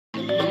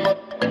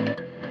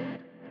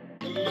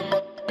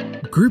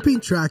Grouping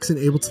tracks in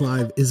Ableton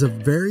Live is a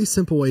very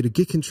simple way to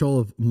get control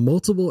of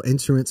multiple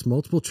instruments,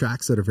 multiple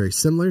tracks that are very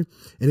similar,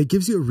 and it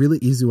gives you a really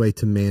easy way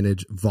to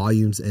manage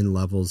volumes and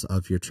levels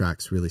of your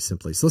tracks really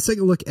simply. So let's take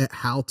a look at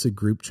how to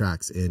group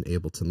tracks in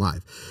Ableton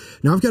Live.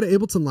 Now I've got an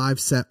Ableton Live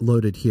set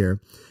loaded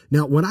here.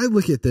 Now, when I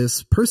look at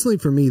this, personally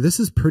for me, this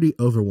is pretty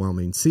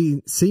overwhelming.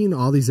 Seeing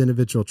all these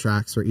individual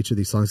tracks for each of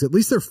these songs, at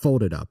least they're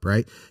folded up,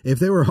 right? If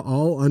they were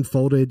all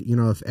unfolded, you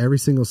know, if every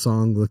single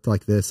song looked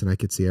like this and I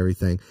could see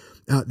everything,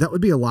 that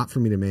would be a lot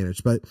for me to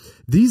manage. But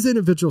these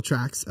individual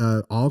tracks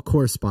all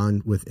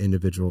correspond with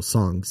individual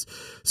songs.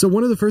 So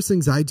one of the first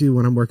things I do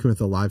when I'm working with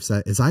a live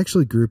set is I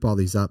actually group all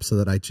these up so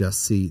that I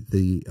just see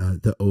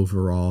the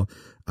overall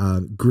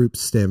group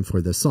stem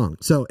for this song.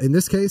 So in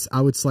this case,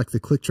 I would select the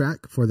click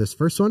track for this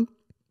first one.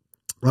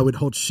 I would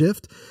hold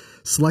shift,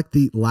 select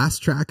the last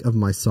track of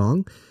my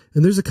song.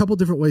 And there's a couple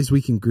different ways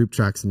we can group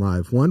tracks in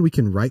Live. One, we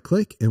can right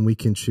click and we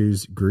can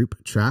choose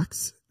group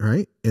tracks,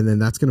 right? And then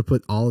that's going to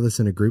put all of this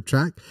in a group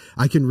track.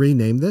 I can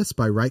rename this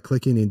by right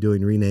clicking and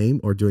doing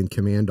rename or doing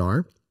Command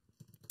R.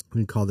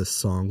 We can call this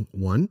song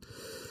 1. And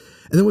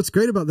then what's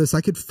great about this, I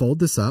could fold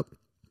this up.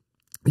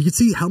 You can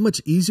see how much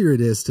easier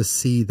it is to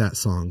see that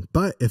song.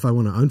 But if I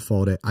want to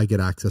unfold it, I get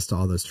access to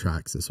all those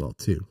tracks as well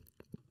too.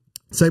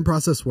 Same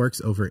process works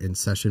over in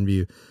session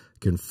view.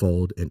 Can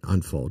fold and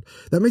unfold.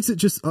 That makes it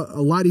just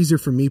a lot easier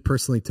for me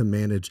personally to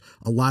manage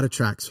a lot of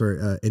tracks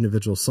for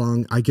individual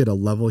song. I get a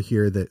level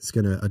here that's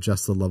going to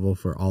adjust the level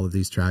for all of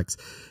these tracks.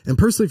 And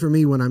personally for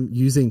me, when I'm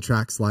using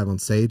tracks live on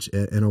stage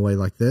in a way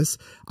like this,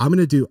 I'm going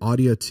to do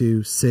audio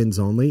to sends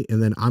only,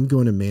 and then I'm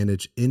going to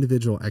manage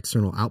individual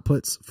external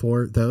outputs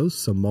for those.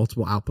 So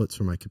multiple outputs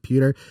from my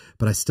computer,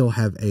 but I still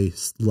have a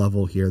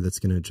level here that's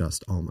going to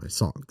adjust all my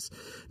songs.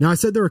 Now I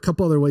said there were a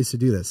couple other ways to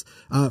do this.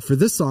 For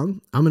this song,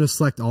 I'm going to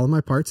select all of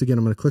my parts. Again,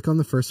 I'm going to click on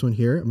the first one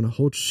here. I'm going to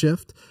hold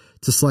shift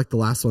to select the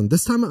last one.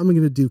 This time I'm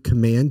going to do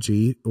Command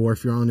G, or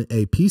if you're on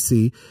a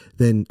PC,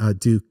 then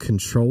do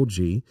Control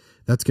G.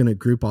 That's going to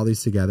group all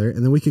these together.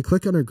 And then we can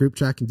click on our group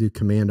track and do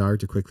Command R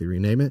to quickly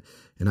rename it.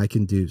 And I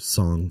can do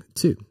song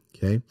 2.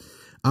 Okay.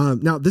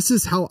 Now this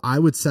is how I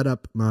would set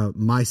up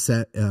my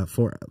set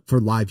for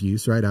live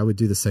use, right? I would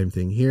do the same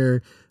thing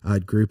here.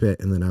 I'd group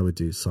it and then I would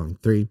do song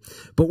 3.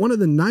 But one of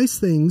the nice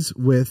things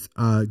with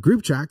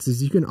group tracks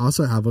is you can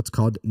also have what's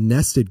called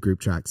nested group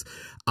tracks.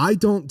 I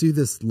don't do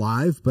this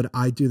live, but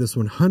I do this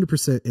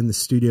 100% in the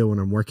studio when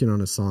I'm working on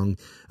a song,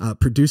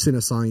 producing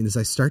a song. And as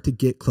I start to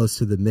get close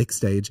to the mix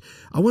stage,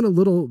 I want a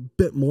little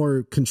bit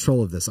more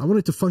control of this. I want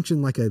it to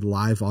function like a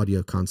live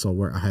audio console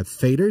where I have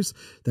faders,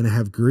 then I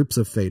have groups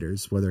of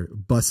faders, whether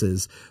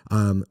buses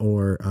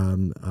or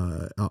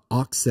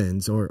aux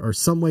sends or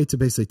some way to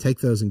basically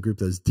take those and group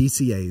those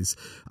DCAs,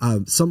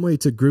 some way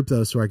to group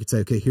those where I could say,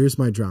 okay, here's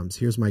my drums,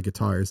 here's my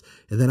guitars,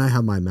 and then I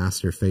have my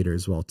master fader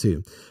as well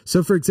too.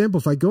 So for example,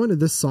 if I go into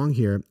this song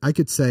here, I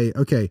could say,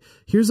 okay,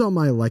 here's all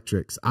my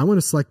electrics. I want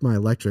to select my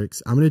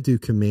electrics. I'm going to do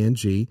Command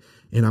G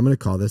and I'm going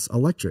to call this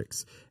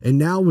electrics. And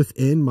now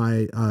within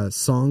my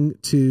song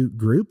 2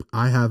 group,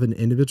 I have an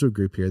individual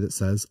group here that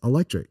says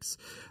electrics.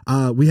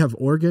 We have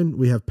organ,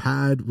 we have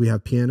pad, we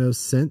have piano,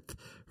 synth,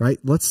 right?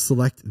 Let's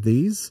select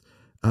these.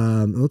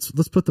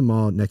 Let's put them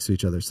all next to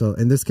each other. So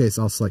in this case,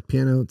 I'll select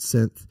piano,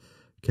 synth.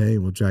 Okay.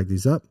 And we'll drag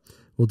these up.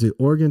 We'll do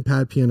organ,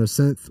 pad, piano,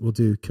 synth. We'll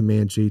do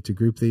Command G to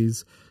group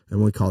these, and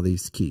we'll call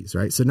these keys,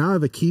 right? So now I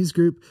have a keys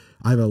group.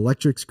 I have an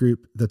electrics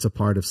group that's a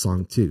part of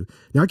song 2.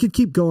 Now I could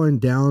keep going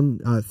down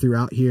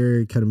throughout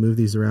here, kind of move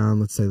these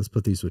around. Let's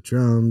put these with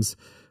drums.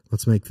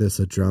 Let's make this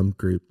a drum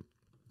group.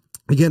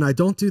 Again, I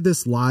don't do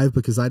this live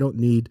because I don't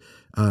need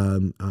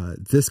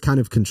this kind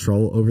of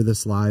control over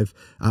this live.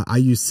 I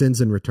use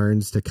sends and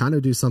returns to kind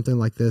of do something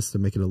like this to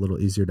make it a little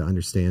easier to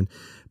understand.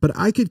 But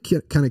I could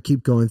kind of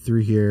keep going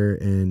through here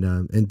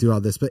and do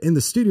all this. But in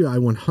the studio, I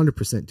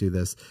 100% do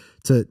this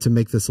to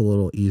make this a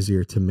little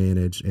easier to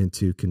manage and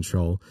to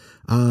control.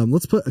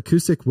 Let's put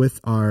acoustic with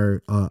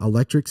our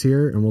electrics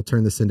here, and we'll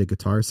turn this into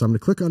guitar. So I'm going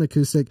to click on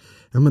acoustic.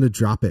 I'm going to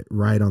drop it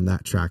right on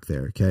that track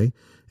there, okay?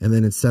 And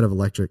then instead of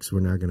electrics, we're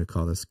now going to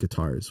call this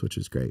guitars, which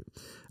is great.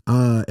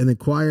 And then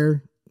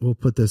choir, we'll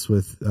put this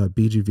with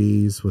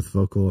BGVs with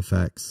vocal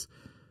effects,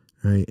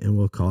 right? And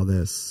we'll call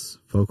this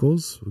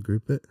vocals. We'll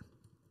group it.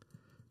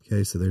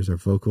 Okay, so there's our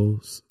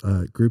vocals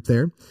group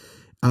there.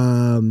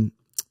 And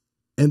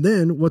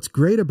then what's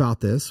great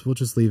about this, we'll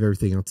just leave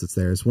everything else that's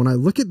there, is when I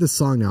look at this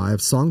song now, I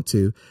have song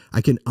 2,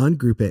 I can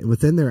ungroup it. And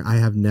within there, I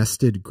have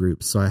nested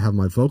groups. So I have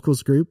my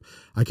vocals group.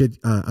 I could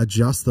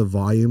adjust the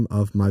volume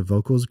of my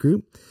vocals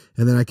group.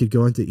 And then I could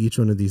go into each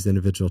one of these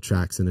individual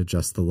tracks and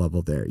adjust the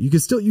level there. You can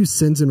still use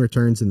sends and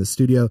returns in the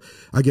studio.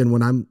 Again,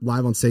 when I'm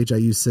live on stage, I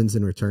use sends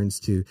and returns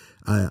to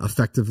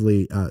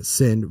effectively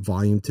send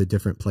volume to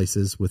different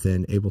places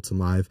within Ableton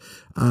Live.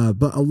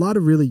 But a lot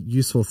of really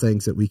useful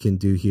things that we can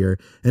do here.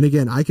 And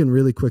again, I can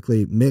really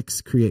quickly mix,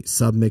 create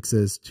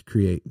submixes to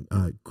create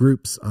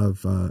groups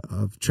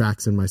of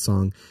tracks in my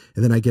song.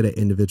 And then I get an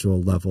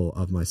individual level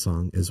of my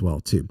song as well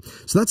too.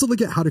 So that's a look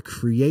at how to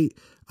create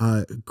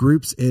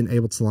groups in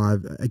Ableton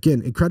Live.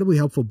 Again, incredibly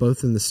helpful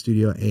both in the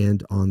studio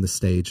and on the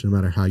stage, no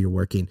matter how you're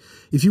working.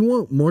 If you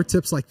want more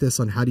tips like this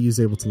on how to use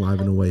Ableton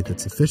Live in a way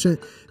that's efficient,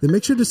 then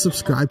make sure to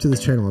subscribe to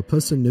this channel. I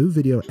post a new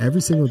video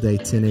every single day,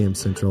 10 a.m.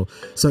 Central.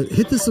 So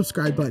hit the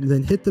subscribe button,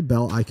 then hit the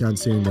bell icon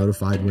so you're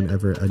notified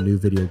whenever a new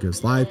video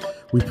goes live.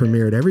 We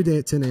premiere it every day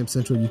at 10 a.m.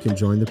 Central. You can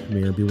join the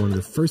premiere and be one of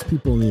the first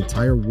people in the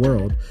entire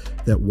world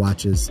that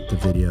watches the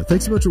video.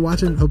 Thanks so much for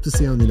watching. Hope to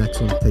see you on the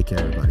next one. Take care,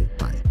 everybody.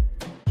 Bye.